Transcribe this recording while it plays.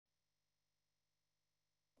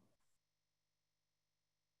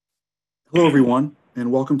Hello, everyone, and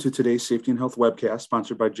welcome to today's Safety and Health webcast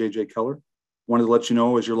sponsored by J.J. Keller. Wanted to let you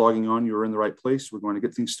know as you're logging on, you're in the right place. We're going to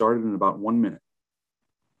get things started in about 1 minute.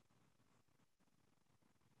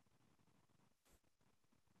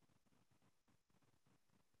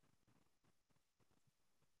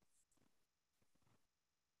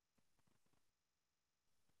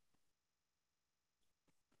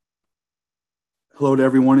 Hello to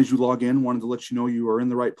everyone as you log in. Wanted to let you know you are in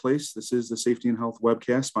the right place. This is the Safety and Health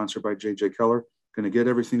webcast sponsored by J.J. Keller. Going to get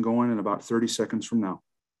everything going in about 30 seconds from now.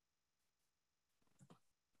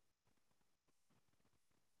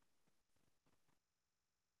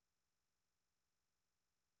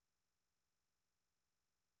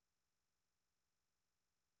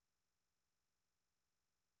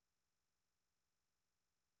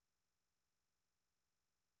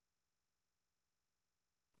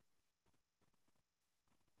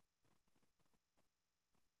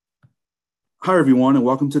 Hi, everyone, and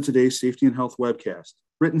welcome to today's Safety and Health webcast,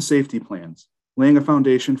 Written Safety Plans, Laying a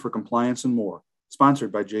Foundation for Compliance and More,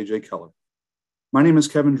 sponsored by J.J. Keller. My name is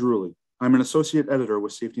Kevin Drewley. I'm an associate editor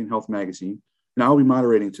with Safety and Health magazine, and I'll be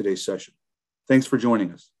moderating today's session. Thanks for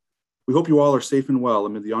joining us. We hope you all are safe and well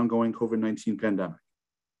amid the ongoing COVID-19 pandemic.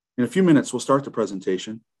 In a few minutes, we'll start the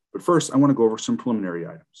presentation, but first, I want to go over some preliminary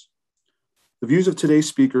items. The views of today's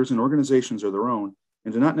speakers and organizations are their own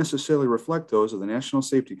and do not necessarily reflect those of the National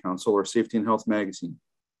Safety Council or Safety and Health magazine.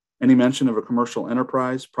 Any mention of a commercial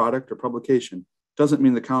enterprise, product, or publication doesn't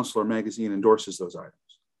mean the council or magazine endorses those items.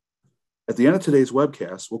 At the end of today's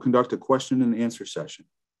webcast, we'll conduct a question and answer session.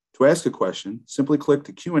 To ask a question, simply click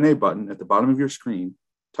the Q&A button at the bottom of your screen,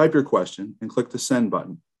 type your question, and click the send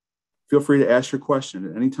button. Feel free to ask your question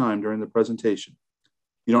at any time during the presentation.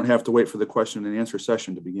 You don't have to wait for the question and answer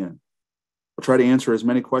session to begin. We'll try to answer as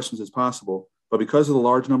many questions as possible, but because of the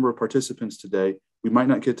large number of participants today, we might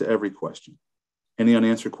not get to every question. Any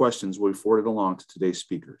unanswered questions will be forwarded along to today's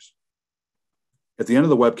speakers. At the end of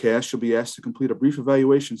the webcast, you'll be asked to complete a brief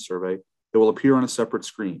evaluation survey that will appear on a separate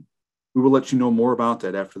screen. We will let you know more about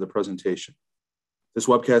that after the presentation. This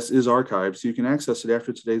webcast is archived, so you can access it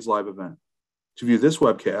after today's live event. To view this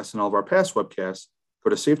webcast and all of our past webcasts, go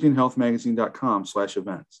to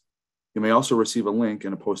safetyandhealthmagazine.com/events. You may also receive a link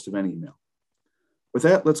in a post-event email. With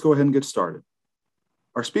that, let's go ahead and get started.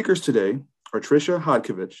 Our speakers today are Tricia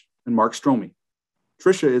Hodkiewicz and Mark Stromey.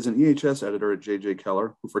 Tricia is an EHS editor at J.J.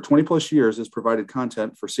 Keller, who for 20 plus years has provided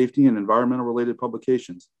content for safety and environmental related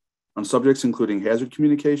publications on subjects including hazard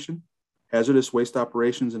communication, hazardous waste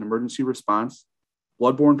operations and emergency response,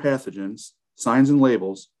 bloodborne pathogens, signs and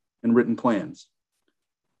labels, and written plans.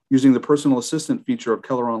 Using the personal assistant feature of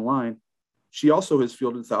Keller Online, she also has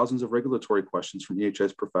fielded thousands of regulatory questions from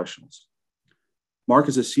EHS professionals. Mark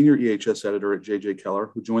is a senior EHS editor at J.J.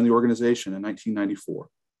 Keller who joined the organization in 1994.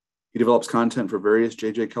 He develops content for various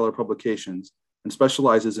J.J. Keller publications and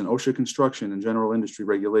specializes in OSHA construction and general industry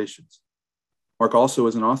regulations. Mark also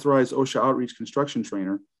is an authorized OSHA outreach construction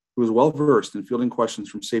trainer who is well-versed in fielding questions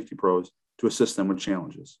from safety pros to assist them with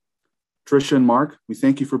challenges. Tricia and Mark, we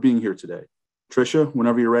thank you for being here today. Tricia,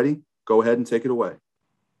 whenever you're ready, go ahead and take it away.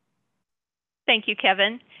 Thank you,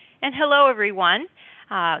 Kevin. And hello, everyone.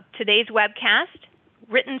 Today's webcast,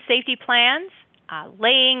 Written Safety Plans,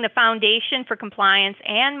 Laying the Foundation for Compliance,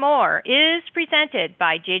 and More, is presented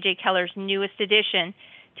by J.J. Keller's newest addition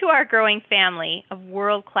to our growing family of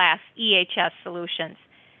world-class EHS solutions.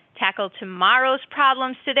 Tackle tomorrow's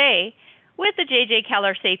problems today with the J.J.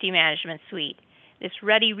 Keller Safety Management Suite. This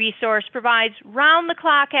ready resource provides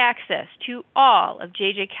round-the-clock access to all of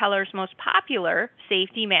J.J. Keller's most popular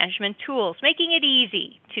safety management tools, making it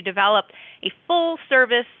easy to develop a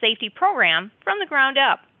full-service safety program from the ground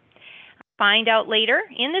up. Find out later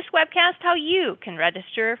in this webcast how you can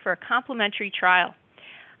register for a complimentary trial.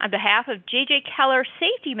 On behalf of J.J. Keller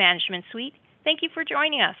Safety Management Suite, thank you for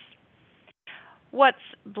joining us. What's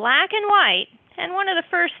black and white, and one of the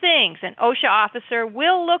first things an OSHA officer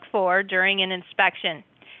will look for during an inspection?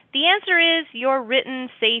 The answer is your written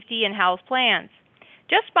safety and health plans.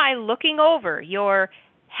 Just by looking over your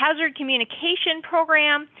hazard communication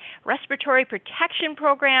program, respiratory protection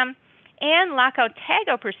program, and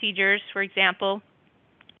lockout-tagout procedures, for example,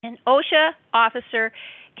 an OSHA officer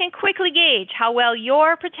can quickly gauge how well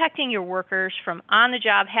you're protecting your workers from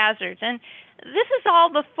on-the-job hazards. And this is all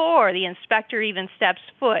before the inspector even steps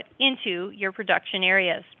foot into your production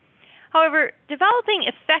areas. However, developing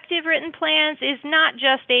effective written plans is not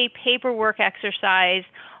just a paperwork exercise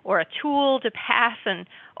or a tool to pass an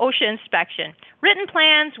OSHA inspection. Written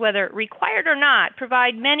plans, whether required or not,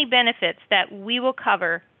 provide many benefits that we will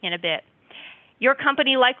cover in a bit. Your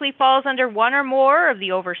company likely falls under one or more of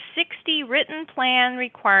the over 60 written plan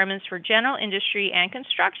requirements for general industry and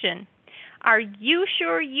construction. Are you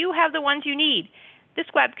sure you have the ones you need? This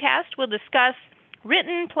webcast will discuss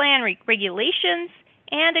written plan regulations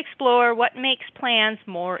and explore what makes plans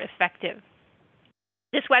more effective.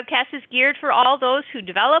 This webcast is geared for all those who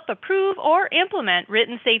develop, approve, or implement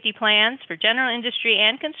written safety plans for general industry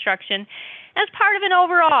and construction as part of an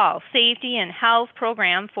overall safety and health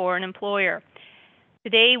program for an employer.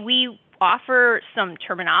 Today, we offer some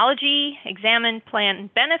terminology, examine plan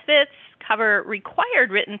benefits, cover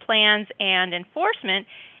required written plans and enforcement,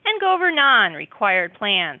 and go over non-required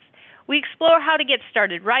plans. We explore how to get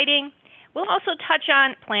started writing. We'll also touch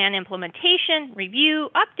on plan implementation, review,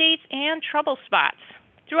 updates, and trouble spots.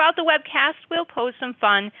 Throughout the webcast, we'll pose some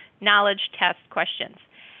fun knowledge test questions.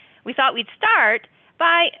 We thought we'd start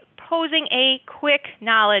by posing a quick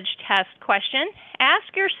knowledge test question.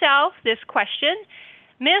 Ask yourself this question: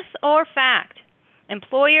 myth or fact?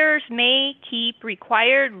 Employers may keep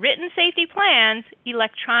required written safety plans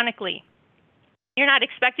electronically. You're not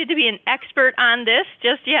expected to be an expert on this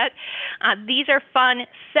just yet. These are fun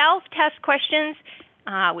self-test questions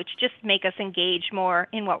which just make us engage more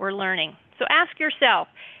in what we're learning. So ask yourself,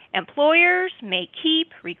 employers may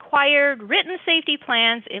keep required written safety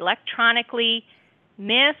plans electronically,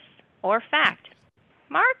 myth or fact?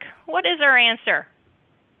 Mark, what is our answer?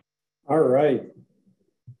 All right.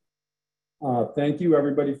 Thank you,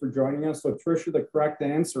 everybody, for joining us. So, Tricia, the correct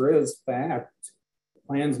answer is fact.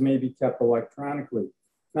 Plans may be kept electronically.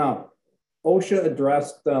 Now, OSHA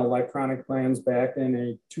addressed electronic plans back in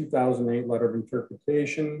a 2008 letter of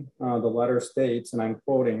interpretation. The letter states, and I'm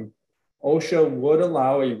quoting, OSHA would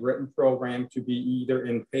allow a written program to be either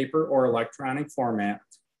in paper or electronic format,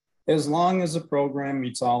 as long as the program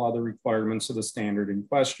meets all other requirements of the standard in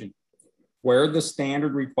question. Where the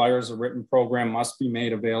standard requires a written program must be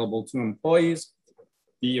made available to employees,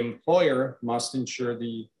 the employer must ensure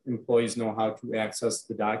the employees know how to access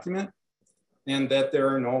the document and that there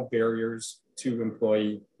are no barriers to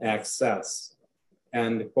employee access,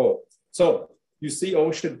 end quote. So you see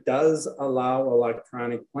OSHA does allow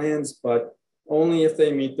electronic plans, but only if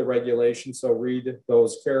they meet the regulations. So read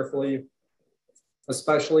those carefully,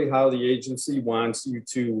 especially how the agency wants you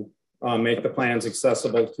to make the plans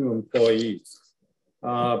accessible to employees.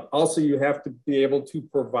 Also, you have to be able to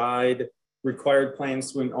provide required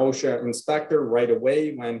plans to an OSHA inspector right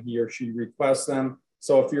away when he or she requests them.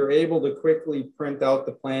 So if you're able to quickly print out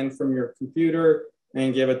the plan from your computer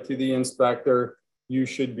and give it to the inspector, you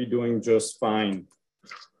should be doing just fine.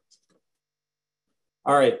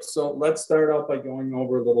 All right, so let's start out by going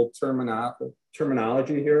over a little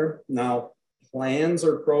terminology here. Now, plans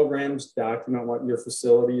or programs document what your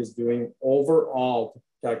facility is doing overall to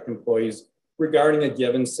protect employees regarding a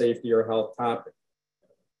given safety or health topic.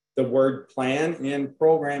 The word plan and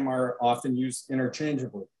program are often used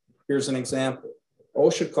interchangeably. Here's an example.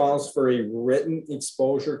 OSHA calls for a written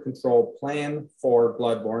exposure control plan for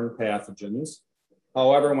bloodborne pathogens.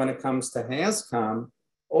 However, when it comes to HAZCOM,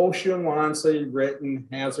 OSHA wants a written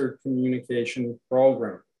hazard communication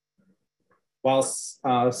program. While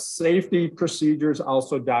safety procedures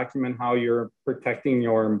also document how you're protecting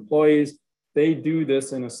your employees, they do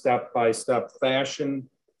this in a step-by-step fashion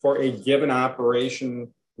for a given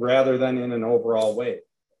operation rather than in an overall way.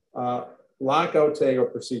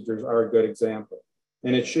 Lockout-tagout procedures are a good example.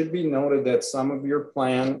 And it should be noted that some of your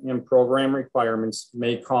plan and program requirements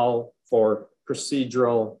may call for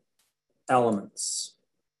procedural elements.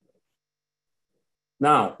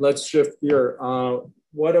 Now, let's shift here.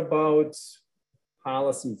 What about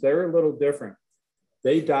policies? They're a little different.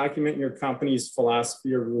 They document your company's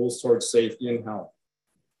philosophy or rules towards safety and health.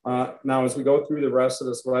 Now, as we go through the rest of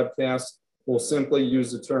this webcast, we'll simply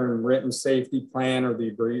use the term written safety plan or the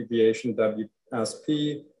abbreviation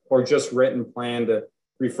WSP, or just written plan to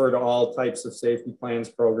refer to all types of safety plans,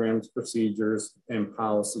 programs, procedures, and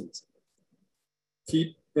policies.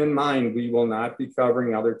 Keep in mind, we will not be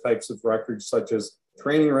covering other types of records such as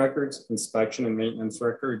training records, inspection and maintenance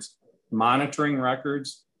records, monitoring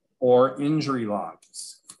records, or injury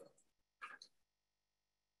logs.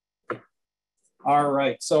 All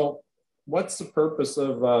right, so what's the purpose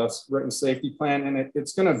of a written safety plan? And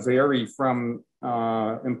it's going to vary from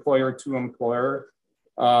employer to employer.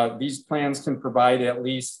 These plans can provide at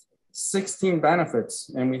least 16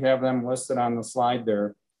 benefits, and we have them listed on the slide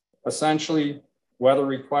there. Essentially, whether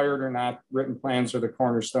required or not, written plans are the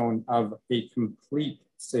cornerstone of a complete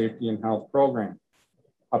safety and health program.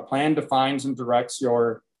 A plan defines and directs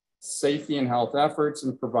your safety and health efforts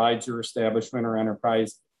and provides your establishment or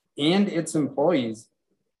enterprise and its employees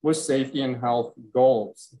with safety and health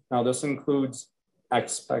goals. Now, this includes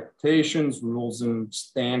expectations, rules, and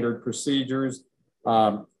standard procedures.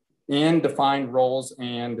 and defined roles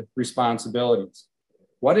and responsibilities.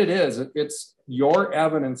 What it is, it's your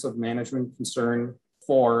evidence of management concern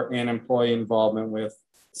for an employee involvement with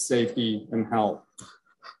safety and health.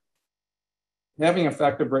 Having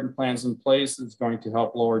effective written plans in place is going to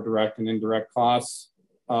help lower direct and indirect costs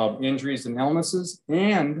of injuries and illnesses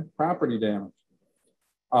and property damage.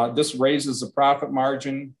 This raises the profit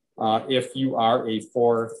margin if you are a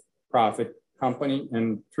for-profit company.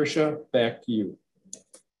 And Tricia, back to you.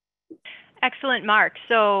 Excellent, Mark.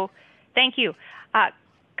 So thank you.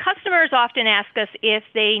 Customers often ask us if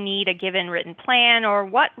they need a given written plan or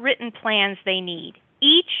what written plans they need.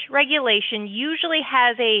 Each regulation usually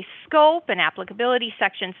has a scope and applicability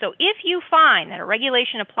section. So if you find that a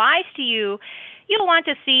regulation applies to you, you'll want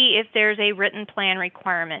to see if there's a written plan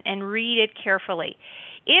requirement and read it carefully.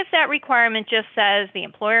 If that requirement just says the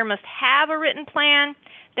employer must have a written plan,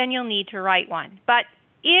 then you'll need to write one. But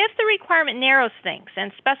if the requirement narrows things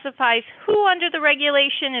and specifies who under the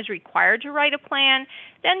regulation is required to write a plan,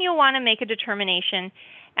 then you'll want to make a determination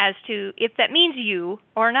as to if that means you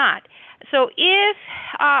or not. So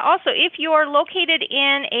if you're located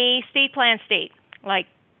in a state plan state, like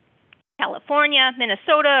California,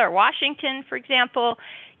 Minnesota, or Washington, for example,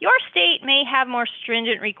 your state may have more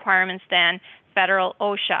stringent requirements than federal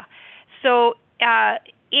OSHA. So, and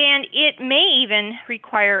it may even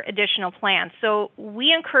require additional plans. So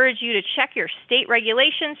we encourage you to check your state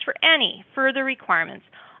regulations for any further requirements.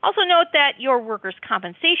 Also note that your workers'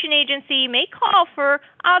 compensation agency may call for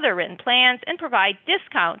other written plans and provide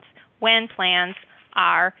discounts when plans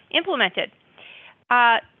are implemented.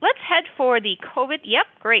 Let's head for the COVID. Yep,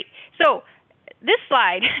 great. So this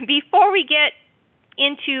slide, before we get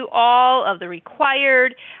into all of the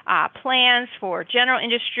required plans for general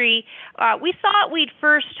industry, we thought we'd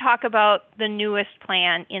first talk about the newest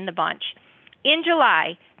plan in the bunch. In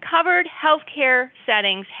July, covered healthcare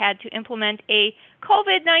settings had to implement a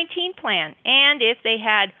COVID-19 plan, and if they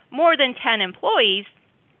had more than 10 employees,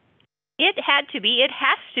 it has to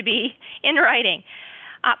be in writing.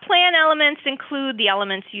 Plan elements include the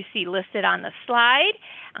elements you see listed on the slide.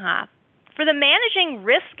 For the managing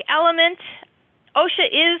risk element, OSHA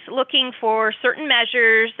is looking for certain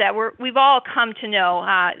measures that we've all come to know.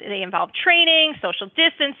 They involve training, social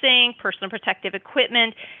distancing, personal protective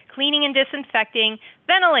equipment, cleaning and disinfecting,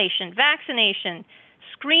 ventilation, vaccination,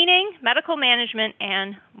 screening, medical management,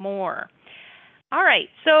 and more. All right,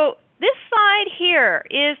 so this slide here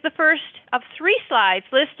is the first of 3 slides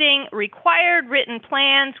listing required written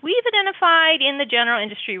plans we've identified in the general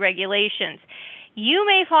industry regulations. You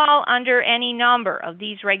may fall under any number of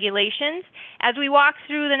these regulations as we walk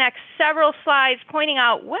through the next several slides, pointing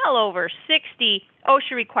out well over 60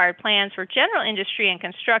 OSHA required plans for general industry and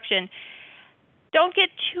construction. Don't get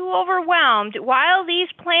too overwhelmed. While these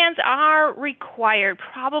plans are required,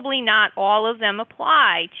 probably not all of them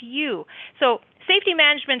apply to you. So Safety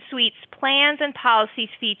Management Suite's Plans and Policies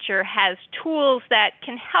feature has tools that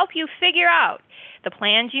can help you figure out the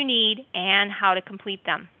plans you need and how to complete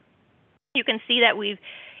them. You can see that we've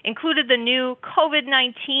included the new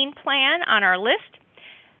COVID-19 plan on our list.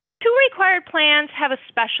 2 required plans have a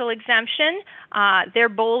special exemption. They're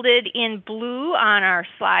bolded in blue on our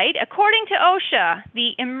slide. According to OSHA,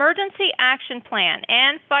 the Emergency Action Plan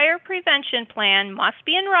and Fire Prevention Plan must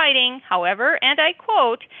be in writing. However, and I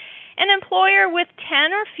quote, an employer with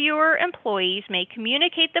 10 or fewer employees may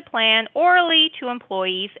communicate the plan orally to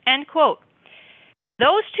employees, end quote.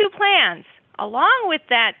 Those 2 plans, along with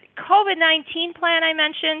that COVID-19 plan I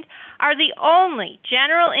mentioned, are the only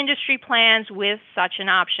general industry plans with such an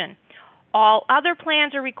option. All other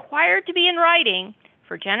plans are required to be in writing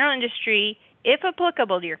for general industry, if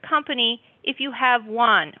applicable to your company, if you have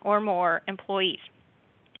 1 or more employees.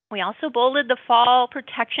 We also bolded the Fall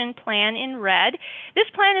Protection Plan in red. This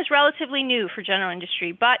plan is relatively new for general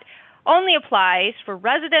industry, but only applies for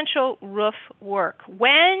residential roof work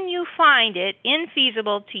when you find it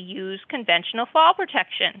infeasible to use conventional fall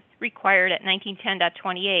protection required at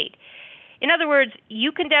 1910.28. In other words,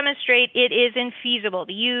 you can demonstrate it is infeasible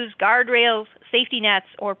to use guardrails, safety nets,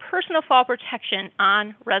 or personal fall protection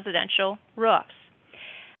on residential roofs.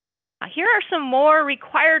 Here are some more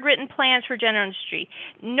required written plans for general industry.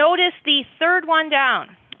 Notice the third one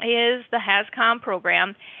down is the HAZCOM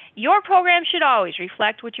program. Your program should always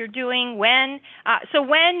reflect what you're doing when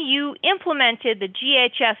you implemented the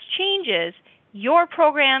GHS changes, your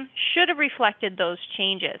program should have reflected those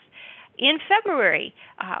changes. In February,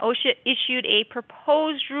 OSHA issued a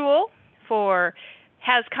proposed rule for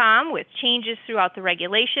HAZCOM with changes throughout the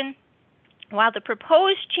regulation. While the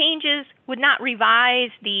proposed changes would not revise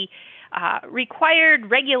the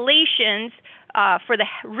required regulations for the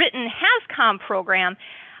written HAZCOM program,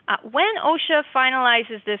 When OSHA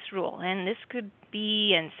finalizes this rule, and this could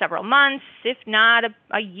be in several months, if not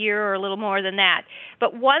a year or a little more than that,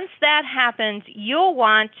 but once that happens, you'll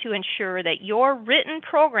want to ensure that your written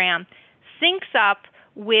program syncs up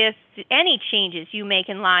with any changes you make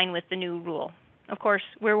in line with the new rule. Of course,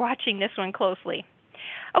 we're watching this one closely.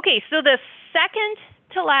 Okay, so the second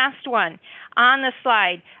to last one on the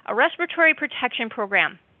slide, a respiratory protection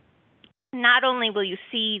program. Not only will you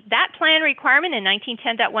see that plan requirement in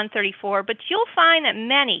 1910.134, but you'll find that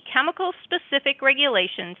many chemical-specific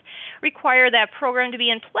regulations require that program to be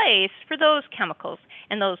in place for those chemicals,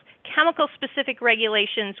 and those chemical-specific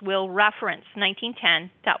regulations will reference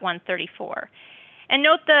 1910.134. And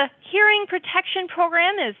note the hearing protection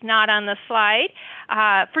program is not on the slide.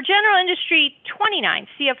 For General Industry 29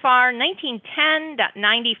 CFR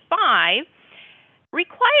 1910.95,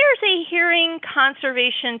 requires a hearing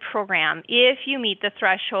conservation program if you meet the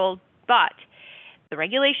threshold, but the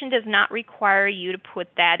regulation does not require you to put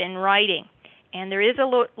that in writing. And there is a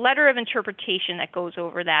letter of interpretation that goes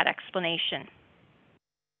over that explanation.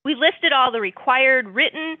 We listed all the required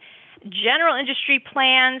written general industry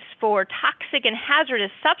plans for toxic and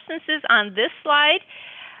hazardous substances on this slide.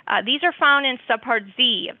 These are found in subpart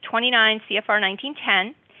Z of 29 CFR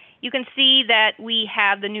 1910. You can see that we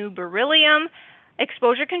have the new beryllium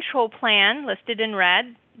exposure control plan listed in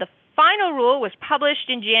red. The final rule was published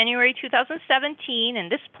in January 2017,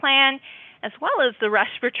 and this plan, as well as the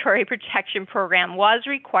respiratory protection program, was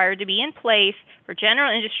required to be in place for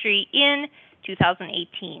general industry in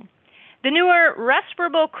 2018. The newer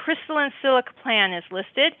respirable crystalline silica plan is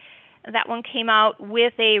listed. That one came out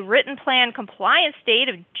with a written plan compliance date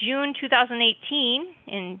of June 2018,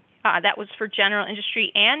 and that was for general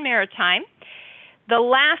industry and maritime. The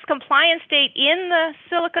last compliance date in the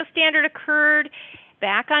silica standard occurred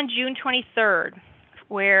back on June 23rd,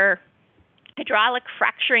 where hydraulic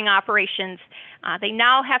fracturing operations, they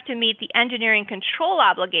now have to meet the engineering control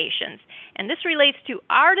obligations. And this relates to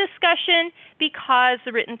our discussion because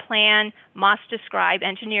the written plan must describe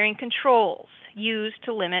engineering controls used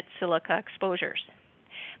to limit silica exposures.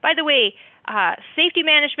 By the way, Safety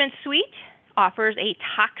Management Suite offers a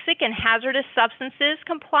toxic and hazardous substances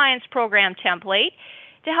compliance program template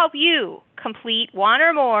to help you complete one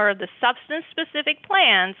or more of the substance-specific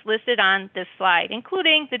plans listed on this slide,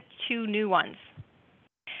 including the two new ones.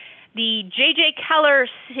 The J.J. Keller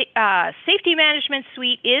Safety Management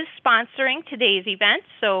Suite is sponsoring today's event,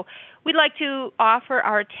 so we'd like to offer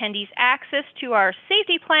our attendees access to our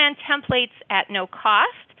safety plan templates at no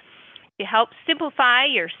cost to help simplify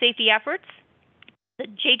your safety efforts. The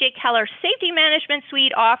J.J. Keller Safety Management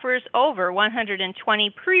Suite offers over 120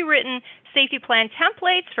 pre-written safety plan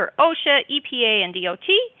templates for OSHA, EPA, and DOT.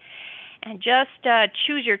 And just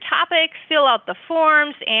choose your topics, fill out the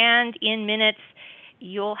forms, and in minutes,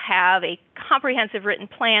 you'll have a comprehensive written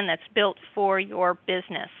plan that's built for your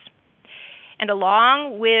business. And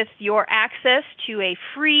along with your access to a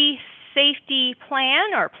free safety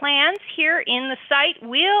plan or plans here in the site,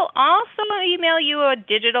 we'll also email you a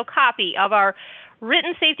digital copy of our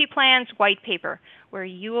Written Safety Plans white paper, where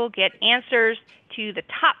you will get answers to the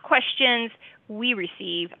top questions we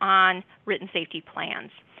receive on written safety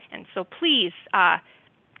plans. And so please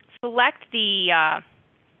select the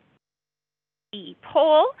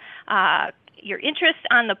poll, your interest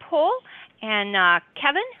on the poll. And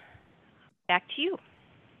Kevin, back to you.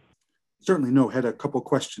 Certainly. No, had a couple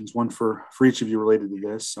questions, one for each of you related to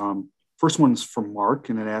this. First one's from Mark,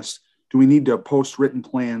 and it asks, do we need to post written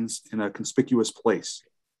plans in a conspicuous place?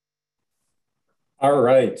 All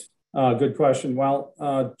right. Good question.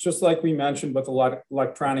 Well, just like we mentioned with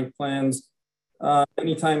electronic plans,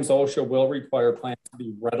 many times OSHA will require plans to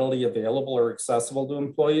be readily available or accessible to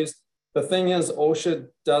employees. The thing is, OSHA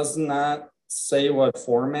does not say what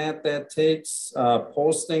format that takes.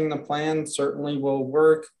 Posting the plan certainly will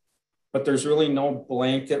work, but there's really no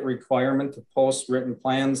blanket requirement to post written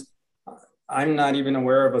plans. I'm not even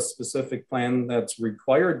aware of a specific plan that's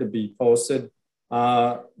required to be posted.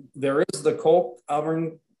 There is the Coke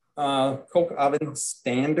oven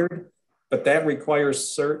standard, but that requires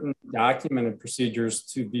certain documented procedures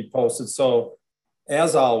to be posted. So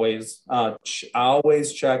as always,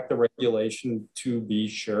 always check the regulation to be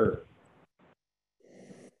sure.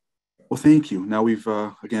 Well, thank you. Now we've,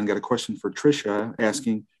 again, got a question for Tricia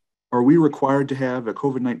asking, are we required to have a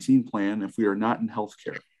COVID-19 plan if we are not in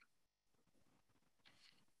healthcare?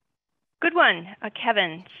 Good one,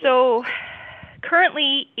 Kevin. So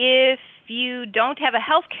currently, if you don't have a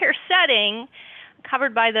healthcare setting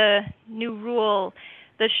covered by the new rule,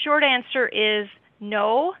 the short answer is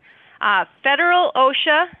no. Federal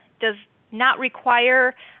OSHA does not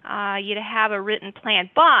require you to have a written plan,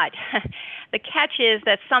 but the catch is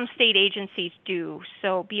that some state agencies do,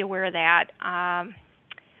 so be aware of that.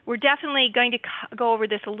 We're definitely going to go over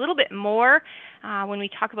this a little bit more when we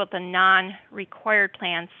talk about the non-required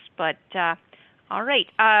plans, but all right.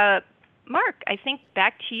 Mark, I think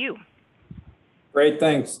back to you. Great,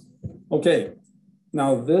 thanks. Okay,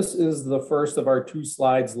 now this is the first of our 2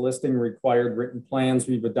 slides listing required written plans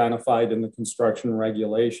we've identified in the construction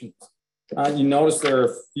regulations. You notice there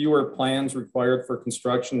are fewer plans required for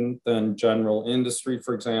construction than general industry.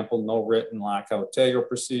 For example, no written lockout tagout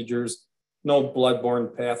procedures, no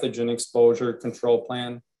bloodborne pathogen exposure control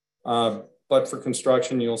plan. But for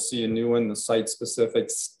construction, you'll see a new one, the site-specific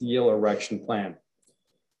steel erection plan.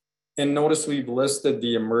 And notice we've listed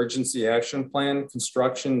the emergency action plan.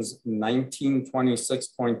 Construction's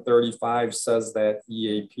 1926.35 says that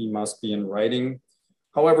EAP must be in writing.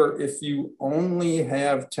 However, if you only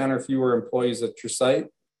have 10 or fewer employees at your site,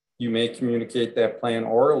 you may communicate that plan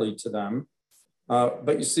orally to them.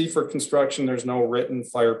 But you see for construction, there's no written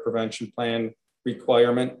fire prevention plan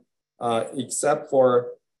requirement, except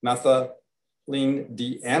for methylene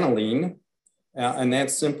deaniline. And that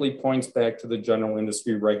simply points back to the general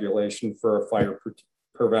industry regulation for a fire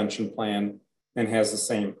prevention plan and has the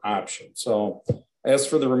same option. So as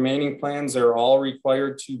for the remaining plans, they're all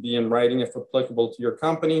required to be in writing if applicable to your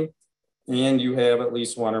company, and you have at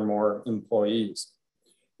least 1 or more employees.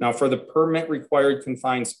 Now for the permit required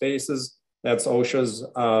confined spaces, that's OSHA's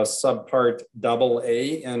subpart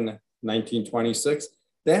AA in 1926.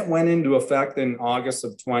 That went into effect in August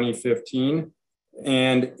of 2015.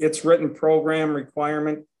 And its written program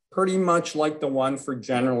requirement, pretty much like the one for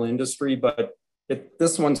general industry, but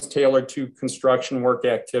this one's tailored to construction work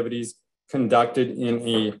activities conducted in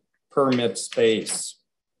a permit space.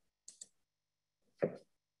 All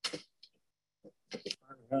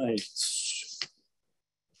right.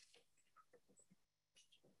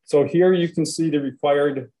 So here you can see the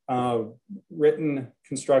required written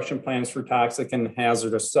construction plans for toxic and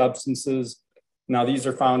hazardous substances. Now these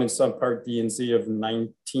are found in subpart D and Z of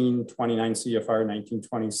 1929 CFR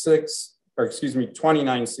 1926, or excuse me,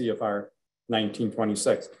 29 CFR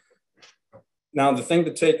 1926. Now, the thing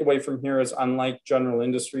to take away from here is, unlike general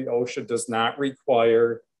industry, OSHA does not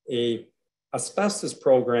require a asbestos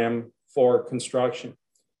program for construction,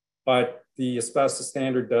 but the asbestos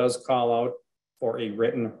standard does call out for a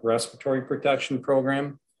written respiratory protection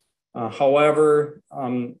program. However,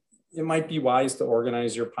 it might be wise to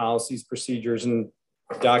organize your policies, procedures, and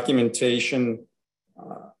documentation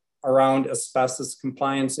around asbestos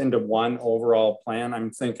compliance into one overall plan.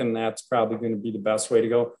 I'm thinking that's probably going to be the best way to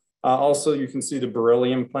go. Also, you can see the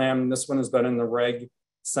beryllium plan. This one has been in the reg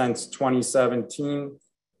since 2017.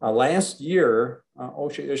 Last year,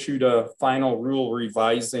 OSHA issued a final rule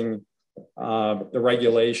revising the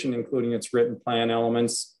regulation, including its written plan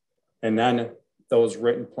elements. And then those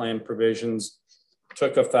written plan provisions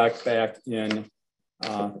took effect back in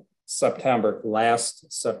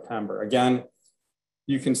last September. Again,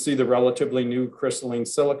 you can see the relatively new crystalline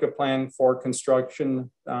silica plan for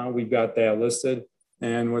construction. We've got that listed.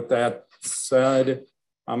 And with that said,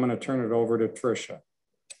 I'm going to turn it over to Tricia.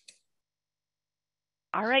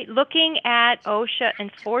 All right, looking at OSHA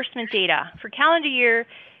enforcement data for calendar years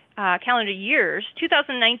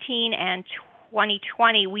 2019 and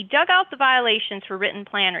 2020, we dug out the violations for written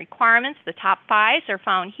plan requirements. The top 5 are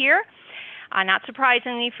found here. Not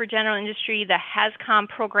surprisingly for general industry, the HAZCOM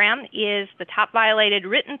program is the top violated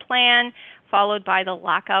written plan, followed by the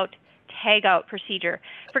lockout tagout procedure.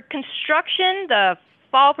 For construction, the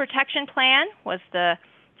fall protection plan was the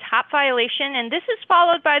top violation, and this is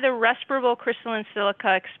followed by the respirable crystalline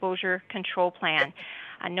silica exposure control plan.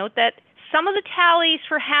 Note that some of the tallies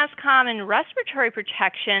for HAZCOM and respiratory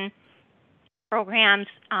protection programs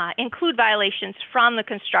include violations from the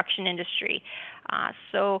construction industry.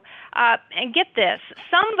 And get this,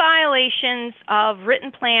 some violations of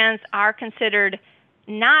written plans are considered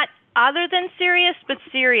not other than serious, but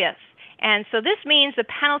serious. And so this means the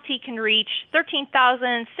penalty can reach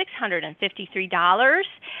 $13,653.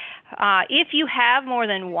 If you have more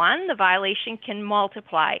than one, the violation can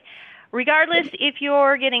multiply. Regardless, if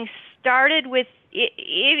you're getting started with,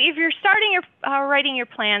 if you're starting your writing your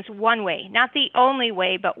plans one way, not the only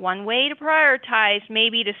way, but one way to prioritize,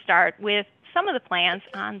 maybe to start with some of the plans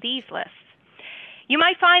on these lists. You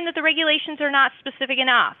might find that the regulations are not specific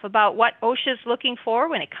enough about what OSHA is looking for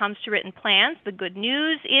when it comes to written plans. The good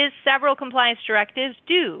news is several compliance directives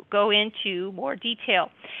do go into more detail.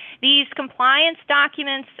 These compliance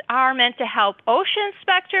documents are meant to help OSHA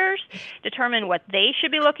inspectors determine what they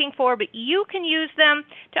should be looking for, but you can use them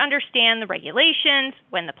to understand the regulations,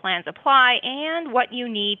 when the plans apply, and what you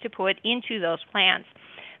need to put into those plans.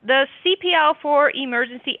 The CPL for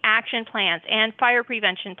emergency action plans and fire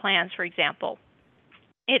prevention plans, for example.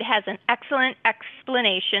 It has an excellent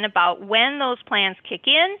explanation about when those plans kick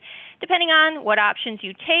in, depending on what options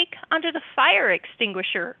you take under the fire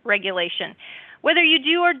extinguisher regulation. Whether you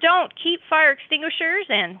do or don't keep fire extinguishers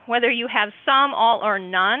and whether you have some, all, or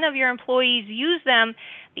none of your employees use them,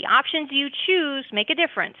 the options you choose make a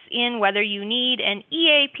difference in whether you need an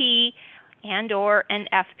EAP and or an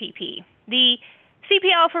FPP. The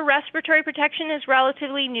CPL for respiratory protection is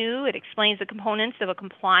relatively new. It explains the components of a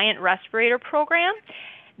compliant respirator program.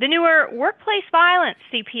 The newer workplace violence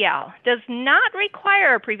CPL does not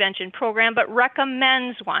require a prevention program but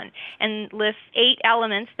recommends one and lists 8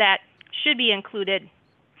 elements that should be included.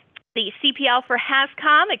 The CPL for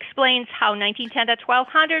HAZCOM explains how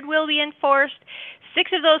 1910-1200 will be enforced.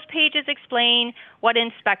 6 of those pages explain what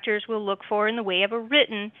inspectors will look for in the way of a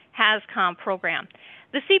written HAZCOM program.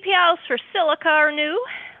 The CPLs for silica are new.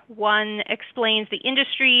 One explains the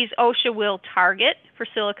industries OSHA will target for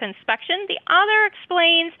silica inspection. The other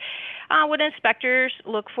explains what inspectors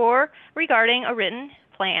look for regarding a written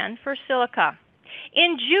plan for silica.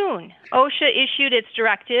 In June, OSHA issued its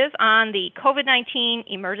directive on the COVID-19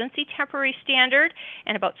 Emergency Temporary Standard,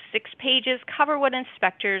 and about 6 pages cover what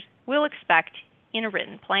inspectors will expect in a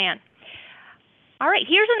written plan. All right,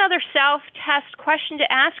 here's another self-test question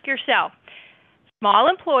to ask yourself. Small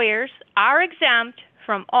employers are exempt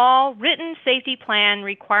from all written safety plan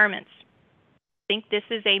requirements. Think this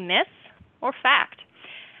is a myth or fact?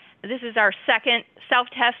 This is our second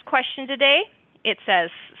self-test question today. It says,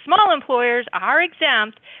 small employers are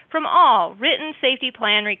exempt from all written safety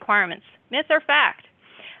plan requirements. Myth or fact?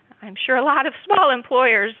 I'm sure a lot of small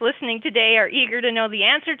employers listening today are eager to know the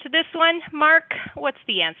answer to this one. Mark, what's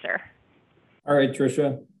the answer? All right,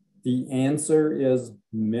 Tricia, the answer is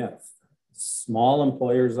myth. Small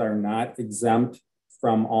employers are not exempt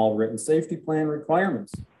from all written safety plan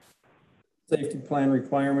requirements. Safety plan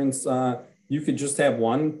requirements, you could just have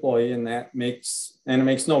one employee and it makes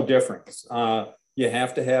no difference. You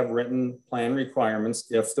have to have written plan requirements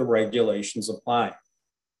if the regulations apply.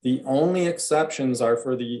 The only exceptions are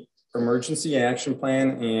for the emergency action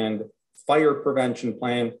plan and fire prevention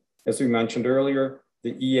plan. As we mentioned earlier,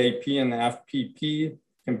 the EAP and the FPP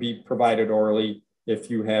can be provided orally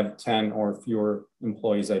if you have 10 or fewer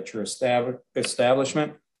employees at your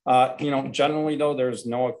establishment. Generally though, there's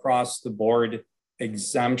no across the board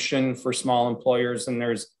exemption for small employers, and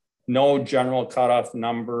there's no general cutoff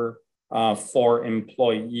number for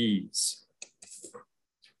employees.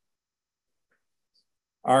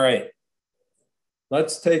 All right,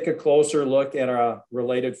 let's take a closer look at a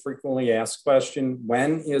related frequently asked question.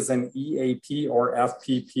 When is an EAP or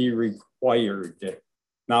FPP required?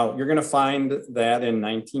 Now, you're going to find that in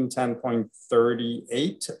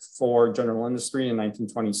 1910.38 for general industry and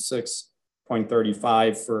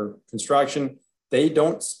 1926.35 for construction. They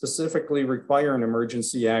don't specifically require an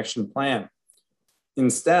emergency action plan.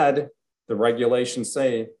 Instead, the regulations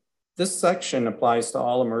say this section applies to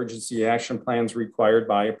all emergency action plans required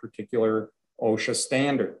by a particular OSHA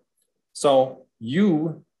standard. So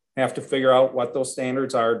you have to figure out what those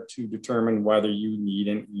standards are to determine whether you need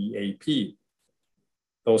an EAP.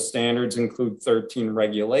 Those standards include 13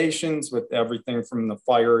 regulations with everything from the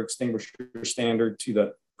fire extinguisher standard to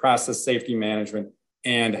the process safety management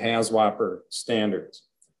and HAZWOPER standards.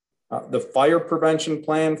 The fire prevention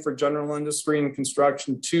plan for general industry and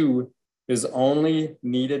construction 2 is only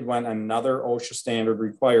needed when another OSHA standard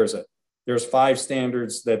requires it. There's 5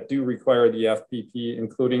 standards that do require the FPP,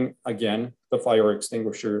 including, again, the fire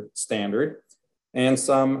extinguisher standard and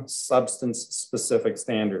some substance-specific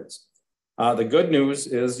standards. The good news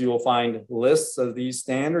is you will find lists of these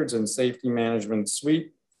standards in Safety Management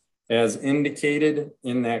Suite as indicated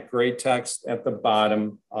in that gray text at the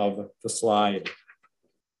bottom of the slide.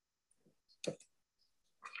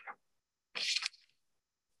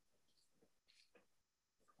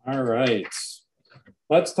 All right,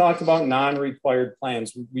 let's talk about non-required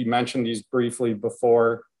plans. We mentioned these briefly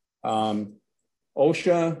before.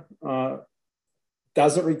 OSHA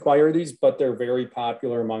doesn't require these, but they're very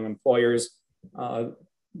popular among employers.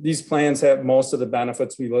 These plans have most of the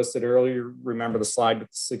benefits we listed earlier. Remember the slide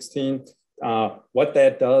with 16. What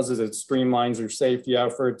that does is it streamlines your safety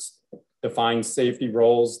efforts, defines safety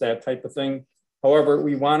roles, that type of thing. However,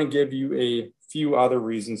 we want to give you a few other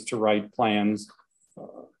reasons to write plans,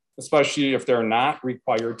 especially if they're not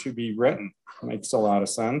required to be written. Makes a lot of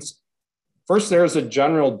sense. First, there's a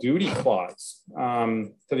general duty clause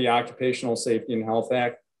to the Occupational Safety and Health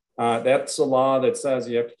Act. That's a law that says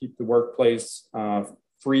you have to keep the workplace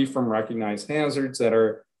free from recognized hazards that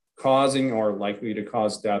are causing or likely to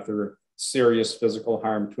cause death or serious physical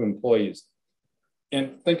harm to employees.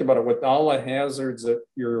 And think about it, with all the hazards at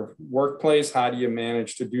your workplace, how do you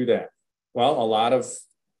manage to do that? Well, a lot of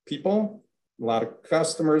people, a lot of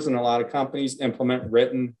customers, and a lot of companies implement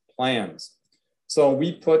written plans. So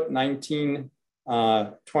we put 1926.20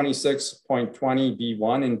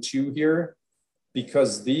 B1 and 2 here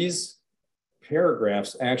because these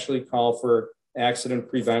paragraphs actually call for accident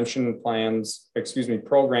prevention programs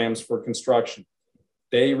for construction.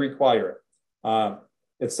 They require it.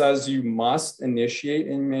 It says you must initiate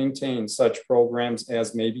and maintain such programs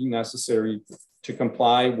as may be necessary to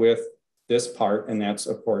comply with this part, and that's,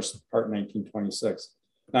 of course, Part 1926.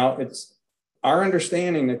 Now, it's our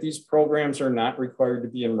understanding that these programs are not required to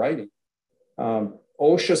be in writing.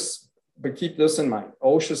 OSHA, but keep this in mind,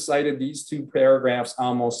 OSHA cited these two paragraphs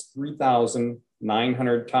almost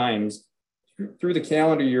 3,900 times through the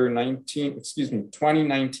calendar year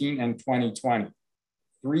 2019 and 2020,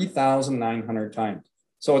 3,900 times.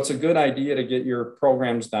 So it's a good idea to get your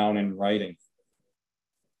programs down in writing.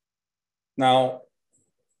 Now,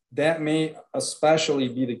 that may especially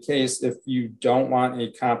be the case if you don't want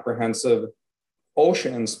a comprehensive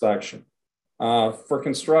OSHA inspection. For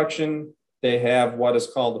construction, they have what is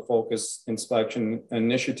called the Focus Inspection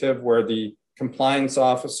Initiative, where the compliance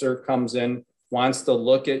officer comes in, wants to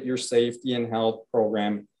look at your safety and health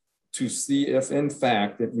program to see if in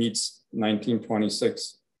fact it meets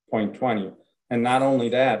 1926.20. And not only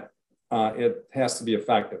that, it has to be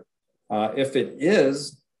effective. If it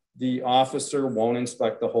is, the officer won't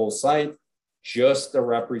inspect the whole site, just a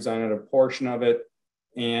representative portion of it.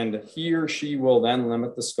 And he or she will then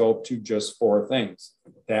limit the scope to just 4 things.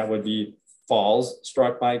 That would be falls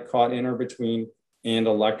struck by, caught in or between, and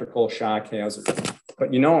electrical shock hazard.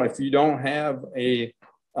 But if you don't have a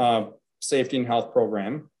safety and health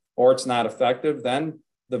program, or it's not effective, then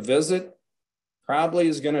the visit probably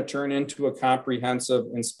is going to turn into a comprehensive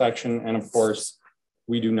inspection. And of course,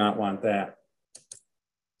 we do not want that.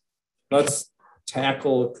 Let's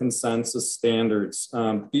tackle consensus standards.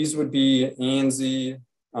 These would be ANSI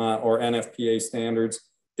or NFPA standards.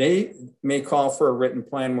 They may call for a written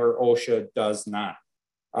plan where OSHA does not.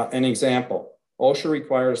 An example, OSHA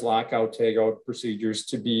requires lockout tagout procedures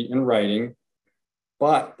to be in writing,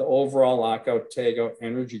 but the overall lockout tagout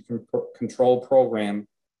energy control program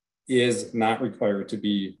is not required to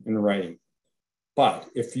be in writing. But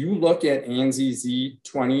if you look at ANSI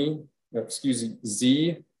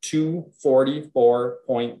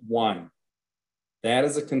Z244.1, that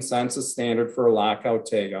is a consensus standard for a lockout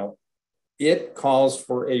tagout. It calls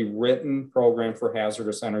for a written program for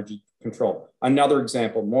hazardous energy control. Another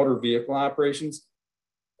example, motor vehicle operations.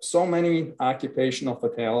 So many occupational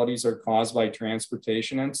fatalities are caused by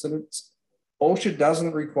transportation incidents. OSHA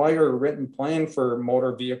doesn't require a written plan for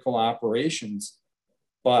motor vehicle operations,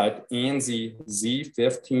 but ANSI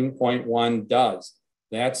Z15.1 does.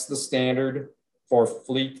 That's the standard for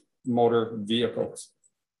fleet motor vehicles.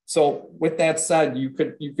 So with that said, you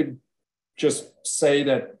could just say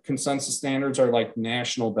that consensus standards are like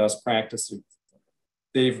national best practices.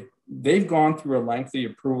 They've gone through a lengthy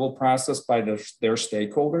approval process by their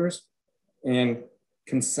stakeholders, and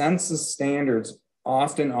consensus standards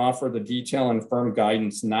often offer the detail and firm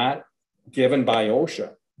guidance not given by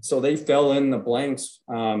OSHA. So they fill in the blanks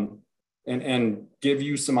and give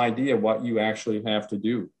you some idea what you actually have to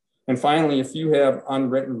do. And finally, if you have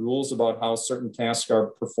unwritten rules about how certain tasks are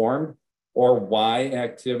performed or why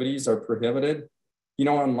activities are prohibited,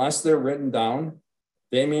 unless they're written down,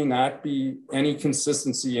 there may not be any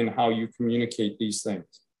consistency in how you communicate these things.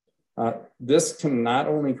 This can not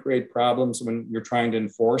only create problems when you're trying to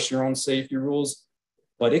enforce your own safety rules,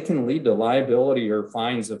 but it can lead to liability or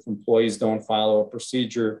fines if employees don't follow a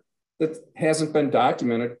procedure that hasn't been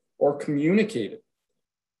documented or communicated.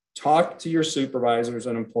 Talk to your supervisors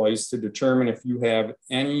and employees to determine if you have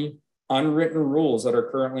any unwritten rules that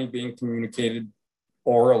are currently being communicated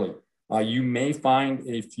orally. You may find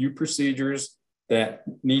a few procedures that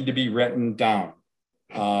need to be written down.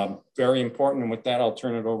 Very important. And with that, I'll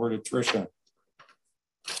turn it over to Tricia.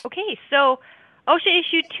 Okay, so OSHA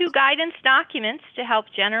issued 2 guidance documents to help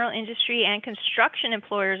general industry and construction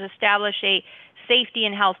employers establish a safety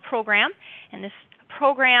and health program. And this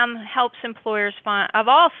program helps employers of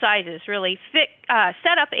all sizes really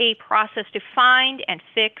set up a process to find and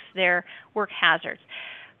fix their work hazards.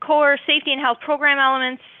 Core safety and health program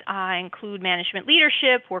elements include management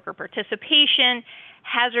leadership, worker participation,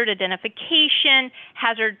 hazard identification,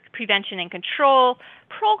 hazard prevention and control,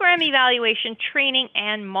 program evaluation, training,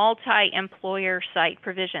 and multi-employer site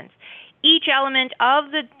provisions. Each element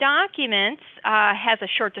of the documents has a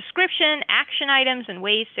short description, action items, and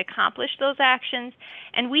ways to accomplish those actions.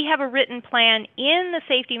 And we have a written plan in the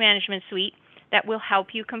Safety Management Suite that will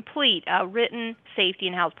help you complete a written safety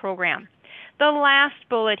and health program. The last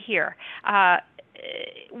bullet here,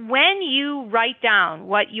 when you write down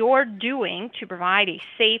what you're doing to provide a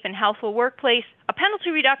safe and healthful workplace, a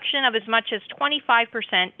penalty reduction of as much as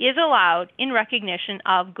 25% is allowed in recognition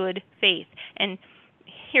of good faith. And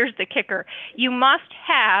here's the kicker. You must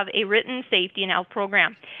have a written safety and health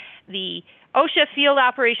program. The OSHA Field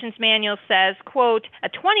Operations Manual says, quote, a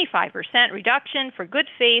 25% reduction for good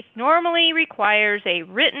faith normally requires a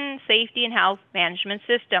written safety and health management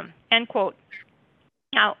system, end quote.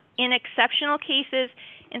 Now, in exceptional cases,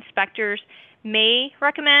 inspectors may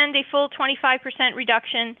recommend a full 25%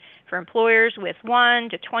 reduction for employers with 1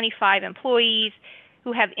 to 25 employees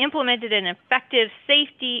who have implemented an effective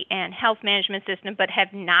safety and health management system but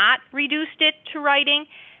have not reduced it to writing.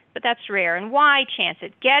 But that's rare. And why chance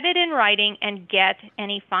it? Get it in writing and get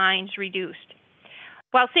any fines reduced.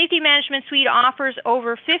 While Safety Management Suite offers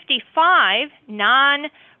over 55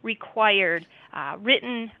 non-required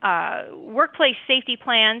written workplace safety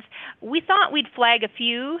plans, we thought we'd flag a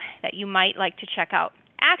few that you might like to check out.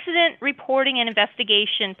 Accident Reporting and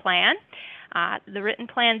Investigation Plan. The written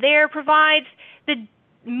plan there provides the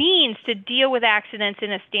means to deal with accidents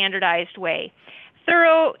in a standardized way.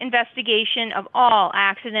 Thorough investigation of all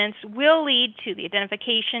accidents will lead to the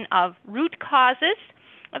identification of root causes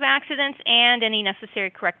of accidents and any necessary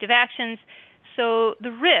corrective actions, so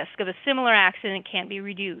the risk of a similar accident can be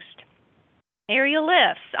reduced. Aerial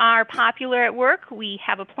lifts are popular at work. We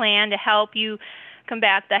have a plan to help you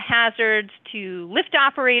combat the hazards to lift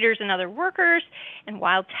operators and other workers. And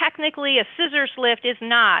while technically a scissors lift is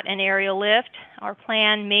not an aerial lift, our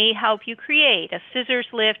plan may help you create a scissors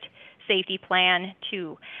lift safety plan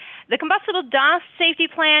too. The combustible dust safety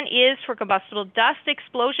plan is for combustible dust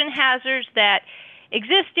explosion hazards that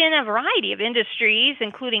exist in a variety of industries,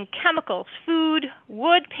 including chemicals, food,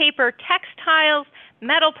 wood, paper, textiles,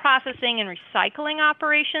 metal processing, and recycling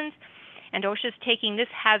operations. And OSHA is taking this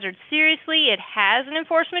hazard seriously. It has an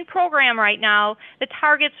enforcement program right now that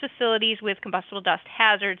targets facilities with combustible dust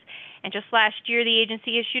hazards. And just last year, the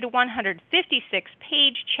agency issued a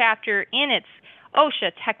 156-page chapter in its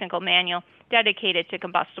OSHA technical manual dedicated to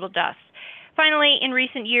combustible dust. Finally, in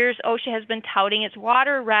recent years, OSHA has been touting its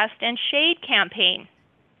water, rest, and shade campaign.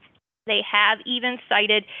 They have even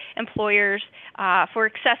cited employers for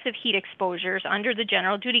excessive heat exposures under the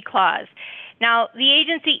General Duty Clause. Now, the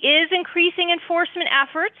agency is increasing enforcement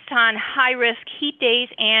efforts on high-risk heat days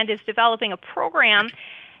and is developing a program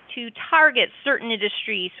to target certain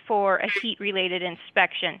industries for a heat-related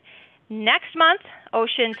inspection. Next month,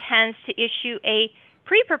 OSHA intends to issue a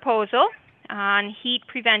pre-proposal on heat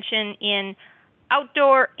prevention in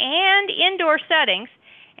outdoor and indoor settings,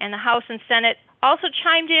 and the House and Senate also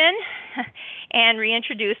chimed in and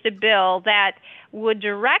reintroduced a bill that would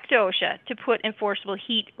direct OSHA to put enforceable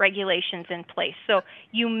heat regulations in place. So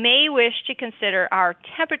you may wish to consider our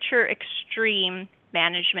temperature extreme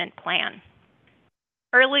management plan.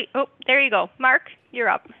 There you go. Mark, you're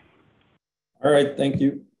up. All right, thank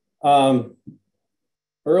you.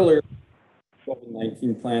 Earlier,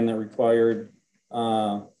 COVID-19 plan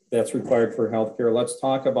that's required for healthcare. Let's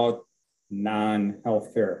talk about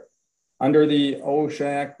non-healthcare. Under the OSHA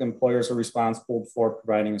Act, employers are responsible for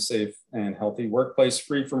providing a safe and healthy workplace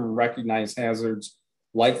free from recognized hazards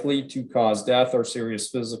likely to cause death or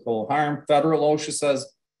serious physical harm. Federal OSHA says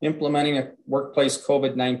implementing a workplace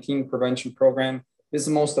COVID-19 prevention program is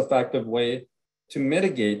the most effective way to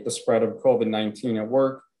mitigate the spread of COVID-19 at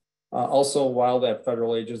work. Also, while that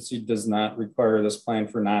federal agency does not require this plan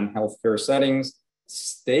for non-healthcare settings,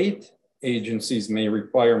 state agencies may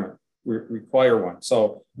require one.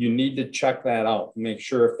 So you need to check that out. Make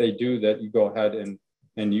sure if they do that, you go ahead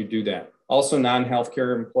and you do that. Also,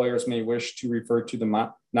 non-healthcare employers may wish to refer to the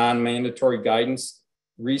non-mandatory guidance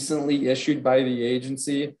recently issued by the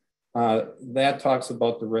agency. That talks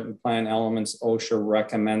about the written plan elements OSHA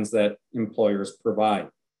recommends that employers provide.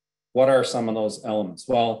 What are some of those elements?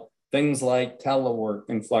 Well, things like telework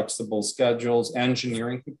and flexible schedules,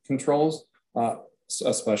 engineering controls,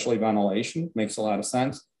 especially ventilation, makes a lot of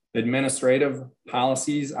sense. Administrative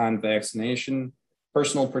policies on vaccination,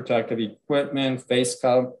 personal protective equipment, face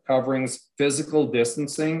coverings, physical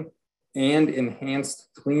distancing, and enhanced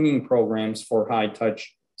cleaning programs for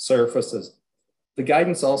high-touch surfaces. The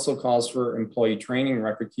guidance also calls for employee training,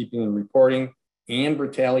 record keeping and reporting, and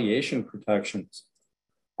retaliation protections.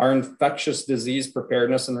 Our infectious disease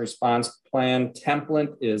preparedness and response plan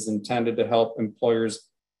template is intended to help employers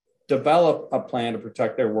develop a plan to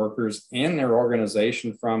protect their workers and their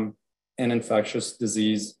organization from an infectious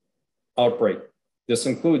disease outbreak. This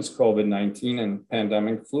includes COVID-19 and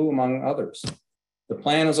pandemic flu, among others. The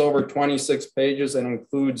plan is over 26 pages and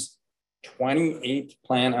includes 28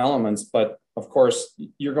 plan elements, but of course,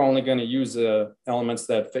 you're only going to use the elements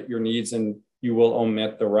that fit your needs and you will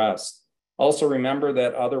omit the rest. Also remember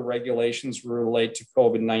that other regulations relate to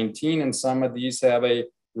COVID-19 and some of these have a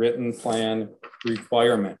written plan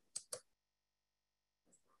requirement.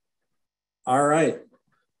 All right,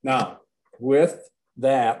 now with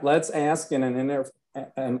that, let's ask in an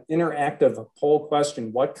interactive poll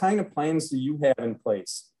question. What kind of plans do you have in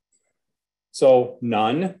place? So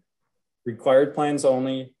none, required plans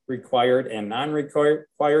only, required and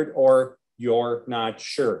non-required, or you're not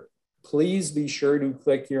sure. Please be sure to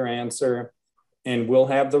click your answer and we'll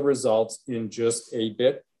have the results in just a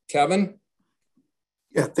bit. Kevin?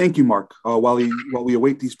 Yeah, thank you, Mark. While we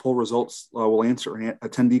await these poll results, we'll answer an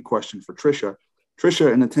attendee question for Tricia.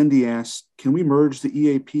 Tricia, an attendee asks, can we merge the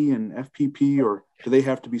EAP and FPP, or do they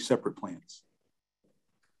have to be separate plans?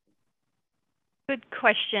 Good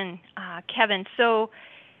question, Kevin. So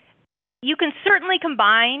you can certainly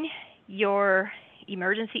combine your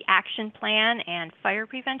emergency action plan and fire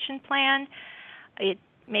prevention plan. It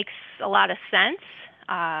makes a lot of sense.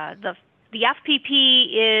 The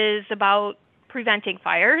FPP is about preventing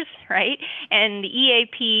fires, right? And the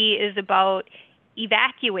EAP is about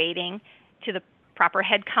evacuating to the proper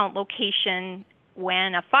head count location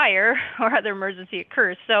when a fire or other emergency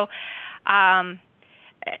occurs. So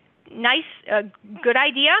good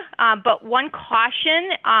idea, but one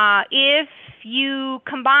caution, if you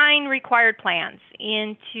combine required plans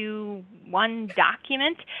into one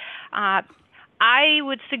document, I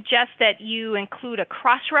would suggest that you include a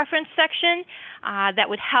cross-reference section that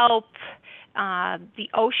would help the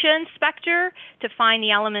OSHA inspector to find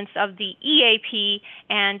the elements of the EAP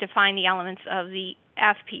and to find the elements of the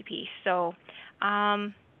FPP. So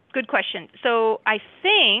good question. So I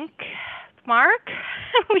think, Mark,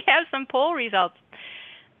 we have some poll results.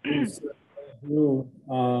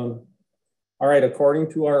 All right,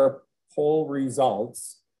 according to our poll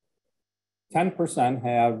results, 10%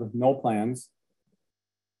 have no plans,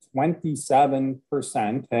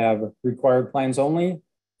 27% have required plans only,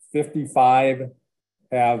 55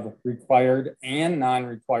 have required and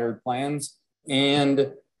non-required plans,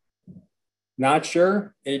 and not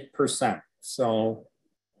sure, 8%. So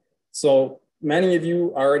many of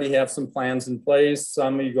you already have some plans in place.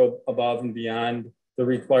 Some of you go above and beyond the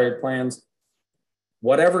required plans.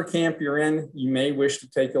 Whatever camp you're in, you may wish to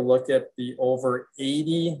take a look at the over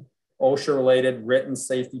 80 OSHA-related written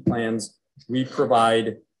safety plans we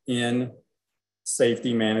provide in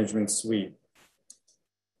Safety Management Suite.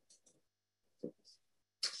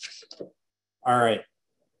 All right.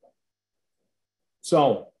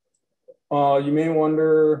 So you may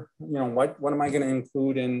wonder, what am I going to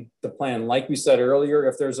include in the plan? Like we said earlier,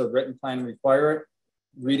 if there's a written plan required,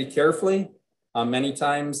 read it carefully. Many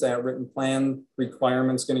times that written plan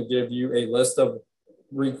requirement is going to give you a list of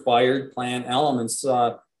required plan elements.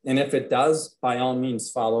 And if it does, by all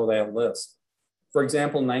means, follow that list. For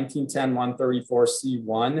example,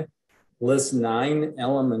 1910-134C1 lists 9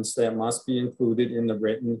 elements that must be included in the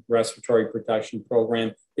written respiratory protection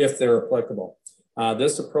program if they're applicable.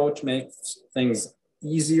 This approach makes things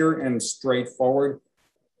easier and straightforward,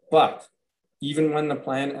 but even when the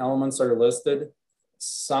plan elements are listed,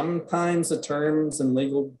 sometimes the terms and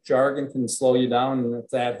legal jargon can slow you down, and if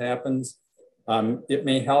that happens, it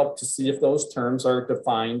may help to see if those terms are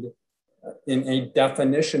defined in a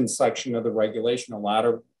definition section of the regulation. A lot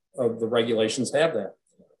of the regulations have that.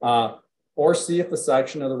 Or see if the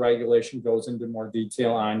section of the regulation goes into more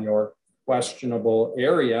detail on your questionable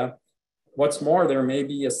area. What's more, there may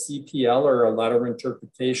be a CPL or a letter of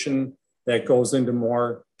interpretation that goes into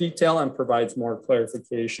more detail and provides more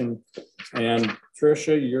clarification. And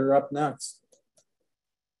Tricia, you're up next.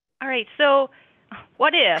 All right, so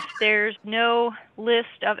what if there's no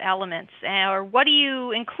list of elements, or what do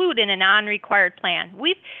you include in a non-required plan?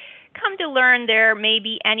 We've come to learn there may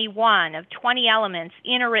be any one of 20 elements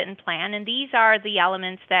in a written plan, and these are the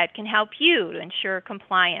elements that can help you to ensure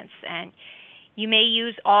compliance. And you may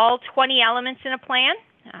use all 20 elements in a plan.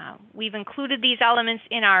 We've included these elements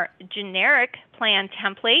in our generic plan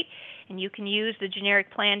template, and you can use the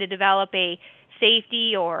generic plan to develop a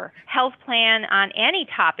safety or health plan on any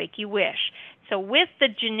topic you wish. So with the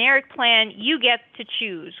generic plan, you get to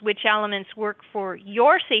choose which elements work for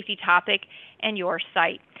your safety topic and your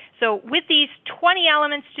site. So with these 20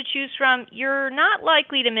 elements to choose from, you're not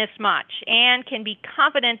likely to miss much and can be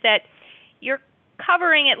confident that you're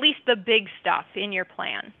covering at least the big stuff in your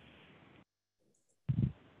plan.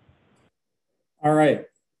 All right.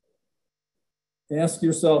 Ask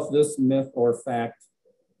yourself this myth or fact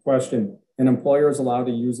question. An employer is allowed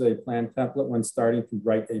to use a plan template when starting to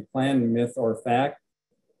write a plan, myth or fact.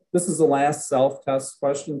 This is the last self-test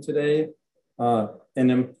question today. An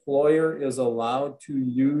employer is allowed to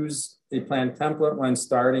use a plan template when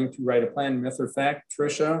starting to write a plan, myth or fact.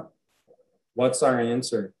 Tricia, what's our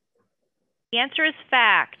answer? The answer is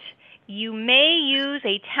fact. You may use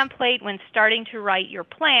a template when starting to write your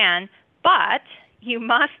plan, but you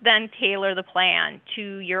must then tailor the plan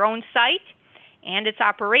to your own site and its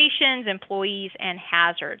operations, employees, and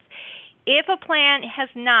hazards. If a plan has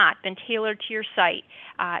not been tailored to your site,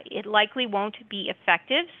 it likely won't be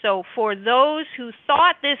effective. So for those who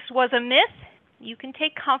thought this was a myth, you can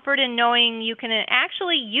take comfort in knowing you can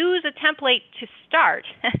actually use a template to start.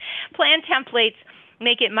 Plan templates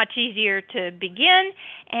make it much easier to begin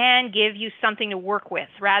and give you something to work with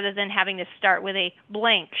rather than having to start with a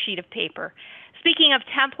blank sheet of paper. Speaking of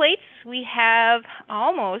templates, we have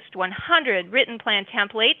almost 100 written plan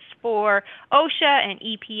templates for OSHA and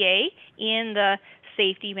EPA in the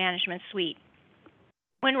Safety Management Suite.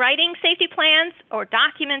 When writing safety plans or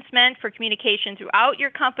documents meant for communication throughout your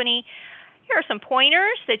company, here are some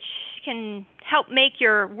pointers that can help make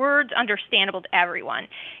your words understandable to everyone.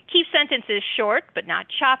 Keep sentences short but not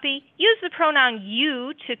choppy. Use the pronoun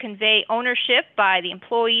you to convey ownership by the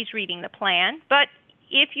employees reading the plan, but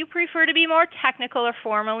if you prefer to be more technical or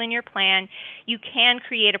formal in your plan, you can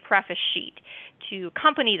create a preface sheet to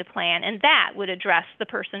accompany the plan, and that would address the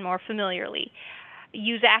person more familiarly.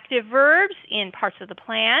 Use active verbs in parts of the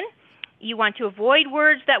plan. You want to avoid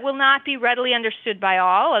words that will not be readily understood by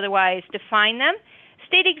all, otherwise define them.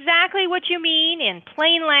 State exactly what you mean in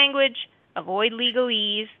plain language. Avoid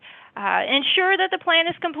legalese. Ensure that the plan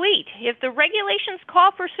is complete. If the regulations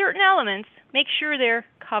call for certain elements, make sure they're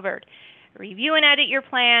covered. Review and edit your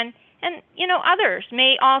plan, and others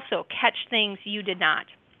may also catch things you did not.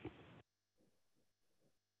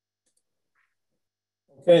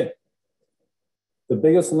 Okay. The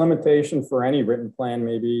biggest limitation for any written plan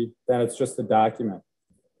may be that it's just a document.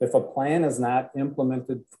 If a plan is not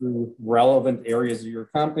implemented through relevant areas of your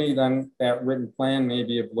company, then that written plan may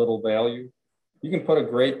be of little value. You can put a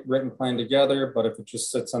great written plan together, but if it just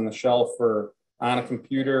sits on the shelf or on a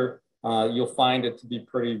computer, you'll find it to be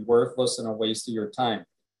pretty worthless and a waste of your time.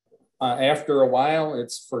 After a while,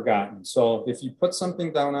 it's forgotten. So if you put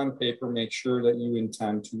something down on paper, make sure that you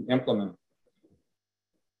intend to implement it.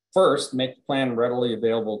 First, make the plan readily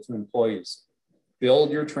available to employees.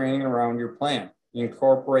 Build your training around your plan.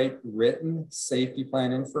 Incorporate written safety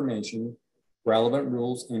plan information, relevant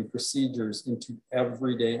rules and procedures into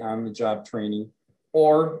everyday on-the-job training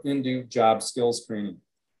or into job skills training.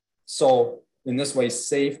 So in this way,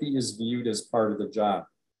 safety is viewed as part of the job.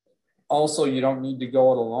 Also, you don't need to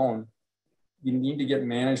go it alone. You need to get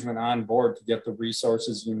management on board to get the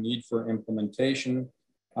resources you need for implementation,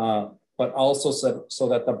 but also so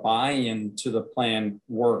that the buy-in to the plan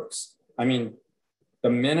works. I mean,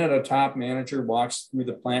 the minute a top manager walks through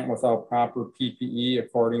the plant without proper PPE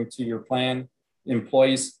according to your plan,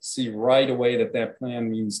 employees see right away that that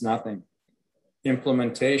plan means nothing.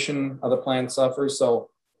 Implementation of the plan suffers, so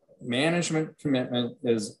management commitment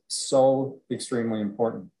is so extremely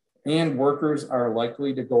important. And workers are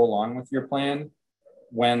likely to go along with your plan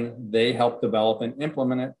when they help develop and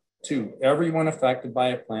implement it too. Everyone affected by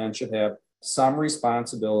a plan should have some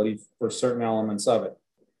responsibility for certain elements of it.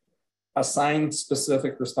 Assign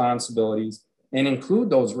specific responsibilities and include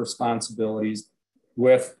those responsibilities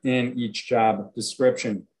within each job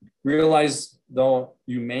description. Realize, though,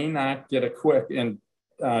 you may not get a quick and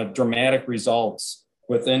dramatic results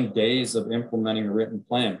within days of implementing a written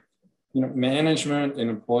plan. Management and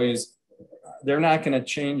employees, they're not going to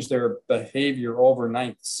change their behavior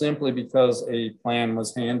overnight simply because a plan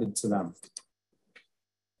was handed to them.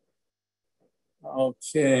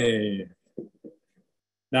 Okay.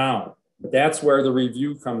 Now, that's where the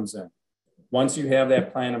review comes in. Once you have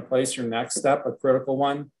that plan in place, your next step, a critical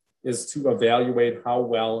one, is to evaluate how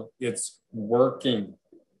well it's working.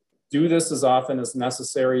 Do this as often as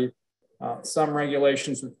necessary. Some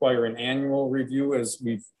regulations require an annual review, as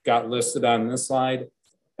we've got listed on this slide.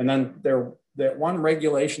 And then that one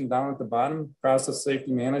regulation down at the bottom, process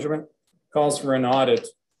safety management, calls for an audit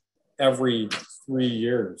every 3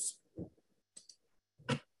 years.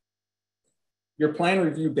 Your plan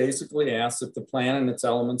review basically asks if the plan and its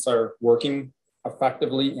elements are working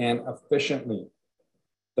effectively and efficiently.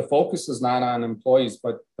 The focus is not on employees,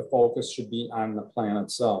 but the focus should be on the plan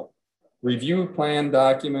itself. Review plan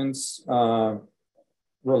documents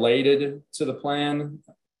related to the plan,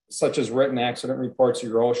 such as written accident reports,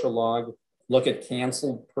 your OSHA log. Look at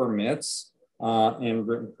canceled permits and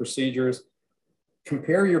written procedures.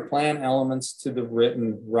 Compare your plan elements to the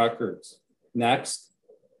written records. Next,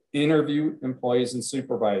 interview employees and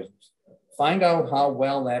supervisors. Find out how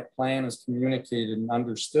well that plan is communicated and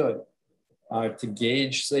understood. To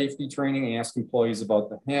gauge safety training, ask employees about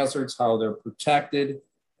the hazards, how they're protected,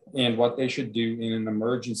 and what they should do in an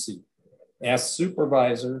emergency. Ask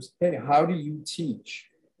supervisors, hey, how do you teach?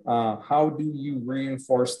 How do you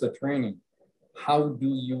reinforce the training? How do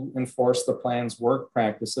you enforce the plan's work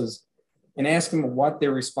practices? And ask them what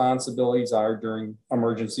their responsibilities are during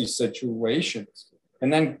emergency situations.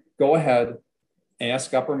 And then go ahead,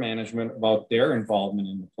 ask upper management about their involvement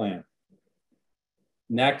in the plan.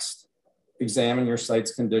 Next, examine your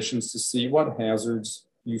site's conditions to see what hazards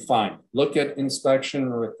you find. Look at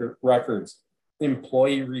inspection records,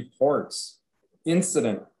 employee reports,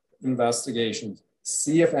 incident investigations.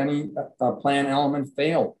 See if any plan element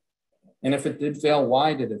failed. And if it did fail,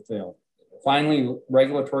 why did it fail? Finally,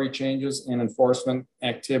 regulatory changes and enforcement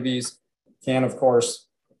activities can, of course,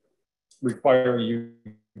 require you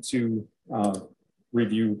to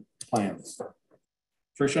review plans.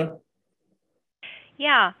 Tricia?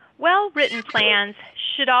 Yeah, well-written plans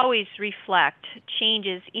should always reflect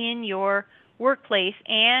changes in your workplace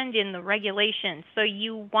and in the regulations. So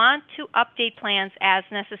you want to update plans as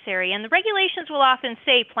necessary. And the regulations will often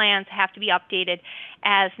say plans have to be updated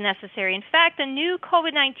as necessary. In fact, the new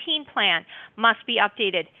COVID-19 plan must be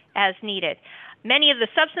updated as needed. Many of the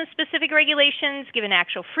substance-specific regulations give an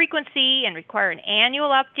actual frequency and require an annual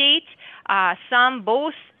update. Some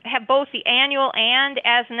have both the annual and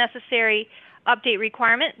as necessary update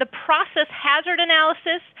requirement. The process hazard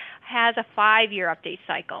analysis has a 5-year update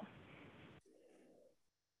cycle.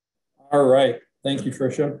 All right, thank you,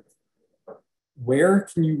 Tricia. Where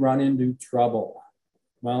can you run into trouble?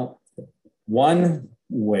 Well, one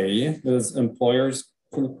way is employers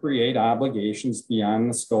can create obligations beyond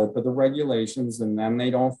the scope of the regulations, and then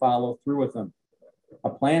they don't follow through with them. A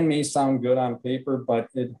plan may sound good on paper, but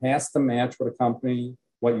it has to match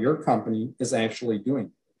what your company is actually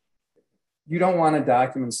doing. You don't want to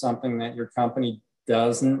document something that your company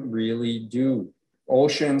doesn't really do.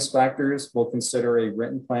 OSHA inspectors will consider a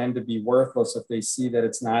written plan to be worthless if they see that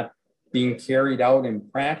it's not being carried out in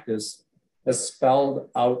practice as spelled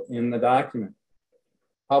out in the document.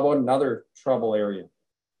 How about another trouble area?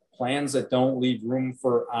 Plans that don't leave room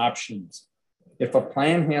for options. If a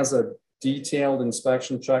plan has a detailed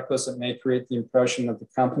inspection checklist, it may create the impression that the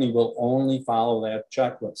company will only follow that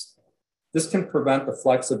checklist. This can prevent the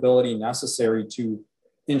flexibility necessary to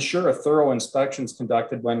ensure a thorough inspection is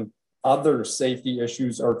conducted when other safety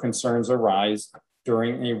issues or concerns arise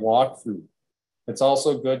during a walkthrough. It's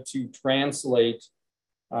also good to translate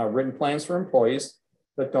written plans for employees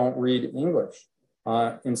that don't read English.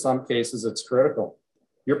 In some cases, it's critical.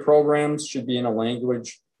 Your programs should be in a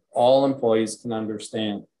language all employees can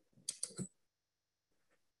understand.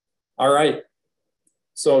 All right,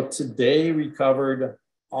 so today we covered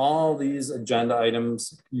all these agenda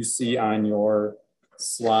items you see on your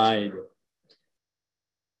slide.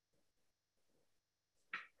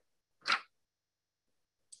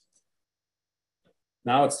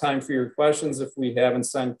 Now it's time for your questions. If we haven't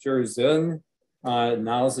sent yours in,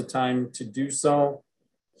 now is the time to do so.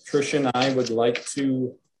 Tricia and I would like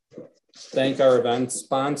to thank our event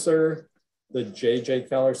sponsor, the J.J.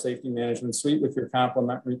 Keller Safety Management Suite, with your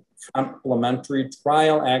complimentary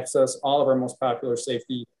trial access, all of our most popular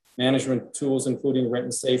safety management tools, including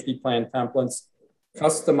written safety plan templates,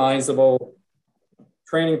 customizable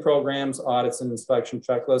training programs, audits, and inspection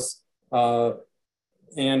checklists.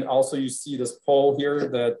 And also you see this poll here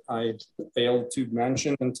that I failed to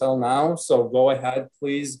mention until now. So go ahead,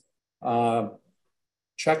 please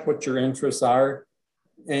check what your interests are.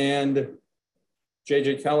 And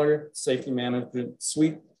J.J. Keller Safety Management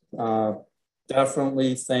Suite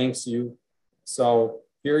definitely thanks you. So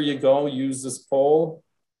here you go, use this poll,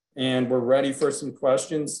 and we're ready for some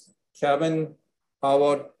questions. Kevin, how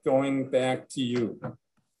about going back to you?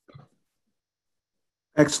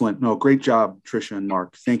 Excellent. No, great job, Tricia and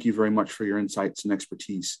Mark. Thank you very much for your insights and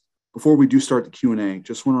expertise. Before we do start the Q&A,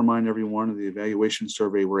 just want to remind everyone of the evaluation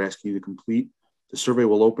survey we're asking you to complete. The survey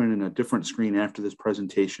will open in a different screen after this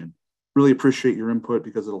presentation. Really appreciate your input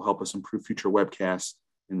because it'll help us improve future webcasts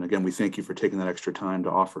And again, we thank you for taking that extra time to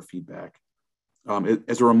offer feedback.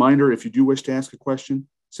 As a reminder, if you do wish to ask a question,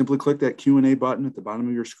 simply click that Q&A button at the bottom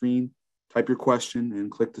of your screen, type your question, and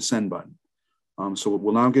click the send button. So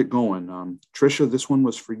we'll now get going. Tricia, this one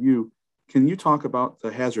was for you. Can you talk about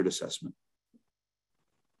the hazard assessment?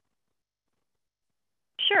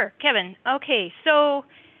 Sure, Kevin. Okay, so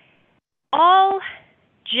all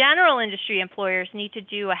general industry employers need to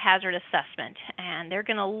do a hazard assessment, and they're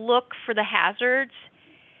going to look for the hazards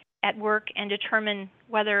at work and determine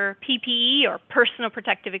whether PPE or personal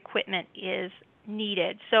protective equipment is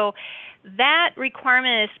needed. So that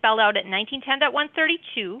requirement is spelled out at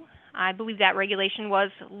 1910.132. I believe that regulation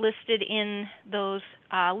was listed in those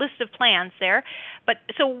list of plans there. But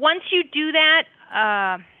so once you do that,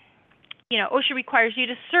 OSHA requires you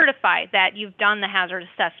to certify that you've done the hazard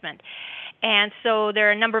assessment. And so there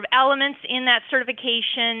are a number of elements in that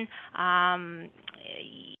certification.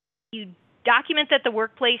 You document that the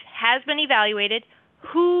workplace has been evaluated,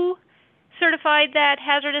 who certified that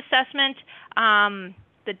hazard assessment,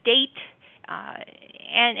 the date,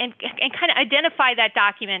 and kind of identify that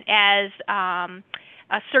document as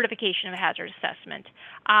a certification of a hazard assessment.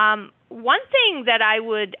 One thing that I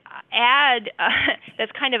would add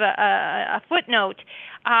that's kind of a footnote,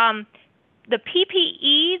 the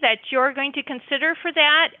PPE that you're going to consider for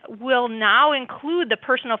that will now include the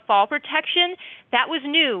personal fall protection. That was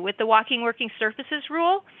new with the walking working surfaces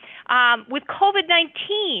rule. With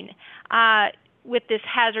COVID-19, with this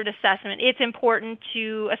hazard assessment, it's important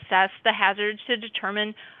to assess the hazards to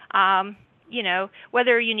determine,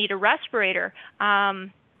 whether you need a respirator.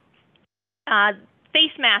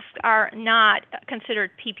 Face masks are not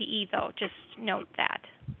considered PPE, though. Just note that.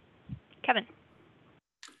 Kevin.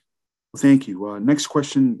 Thank you. Next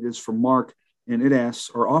question is from Mark, and it asks,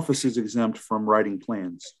 are offices exempt from writing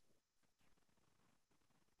plans?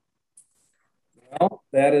 Well,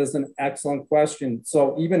 that is an excellent question.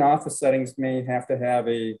 So even office settings may have to have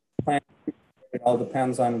a plan. It all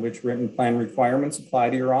depends on which written plan requirements apply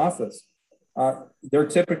to your office. They're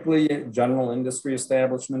typically general industry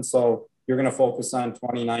establishments, so you're going to focus on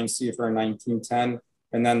 29 CFR 1910,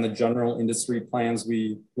 and then the general industry plans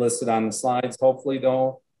we listed on the slides. Hopefully,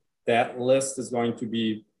 though, that list is going to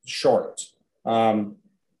be short.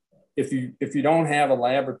 If you don't have a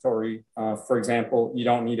laboratory, for example, you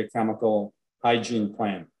don't need a chemical hygiene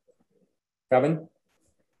plan. Kevin?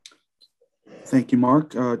 Thank you,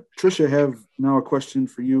 Mark. Tricia, I have now a question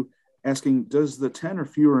for you asking, does the 10 or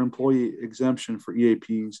fewer employee exemption for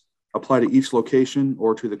EAPs apply to each location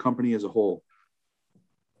or to the company as a whole?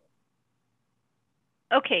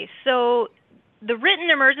 Okay, so the written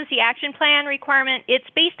emergency action plan requirement, it's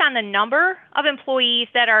based on the number of employees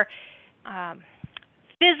that are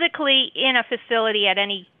physically in a facility at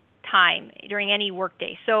any time during any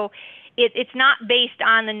workday. So it's not based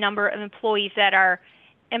on the number of employees that are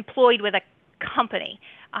employed with a company.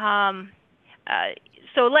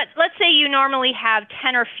 So let's say you normally have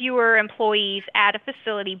 10 or fewer employees at a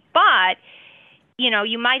facility, but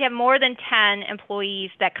you might have more than 10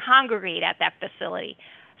 employees that congregate at that facility.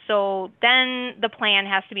 So then the plan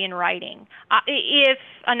has to be in writing if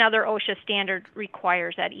another OSHA standard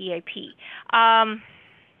requires that EAP.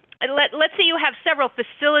 Let's say you have several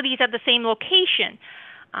facilities at the same location.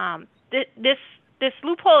 This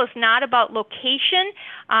loophole is not about location.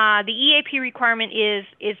 The EAP requirement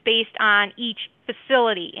is based on each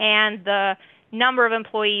facility and the number of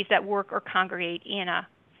employees that work or congregate in a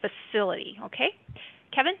facility. Okay,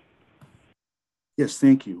 Kevin? Yes,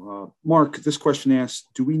 thank you. Mark, this question asks,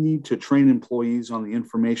 do we need to train employees on the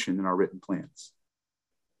information in our written plans?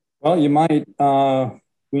 Well, you might.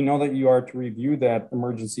 We know that you are to review that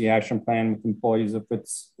emergency action plan with employees if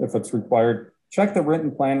it's required. Check the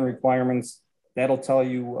written plan requirements. That'll tell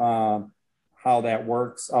you how that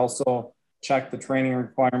works. Also, check the training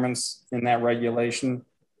requirements in that regulation.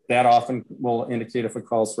 That often will indicate if it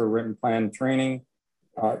calls for a written plan training.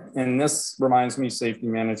 And this reminds me, Safety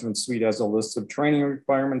Management Suite has a list of training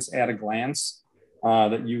requirements at a glance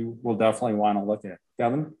that you will definitely want to look at.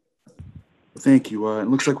 Kevin? Thank you. It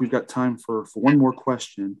looks like we've got time for one more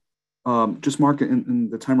question. Just Mark, in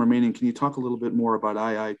the time remaining, can you talk a little bit more about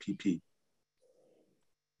IIPP?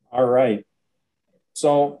 All right.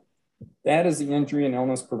 So that is the Injury and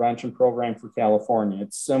Illness Prevention Program for California.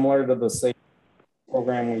 It's similar to the safety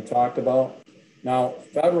program we talked about. Now,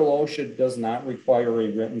 federal OSHA does not require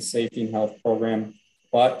a written safety and health program,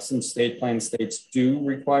 but some state plan states do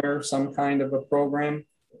require some kind of a program.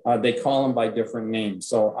 They call them by different names.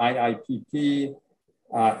 So IIPP,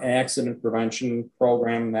 accident prevention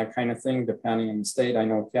program, that kind of thing, depending on the state. I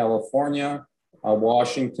know California,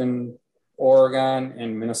 Washington, Oregon,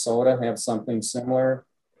 and Minnesota have something similar.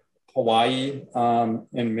 Hawaii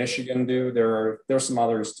and Michigan do. There's some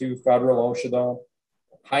others too. Federal OSHA though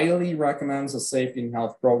highly recommends a safety and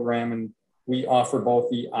health program, and we offer both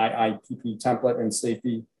the IIPP template and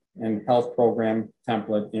safety and health program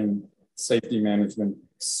template in safety management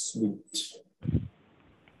suite.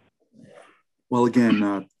 Well,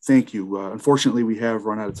 again, thank you. Unfortunately, we have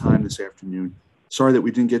run out of time this afternoon. Sorry that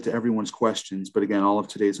we didn't get to everyone's questions, but again, all of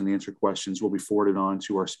today's unanswered questions will be forwarded on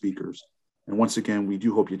to our speakers. And once again, we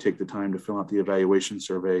do hope you take the time to fill out the evaluation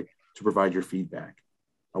survey to provide your feedback.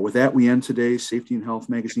 With that, we end today's Safety and Health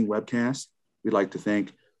Magazine webcast. We'd like to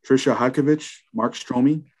thank Tricia Hakovich, Mark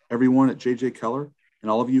Stromey, everyone at JJ Keller, and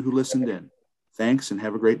all of you who listened in. Thanks and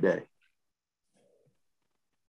have a great day.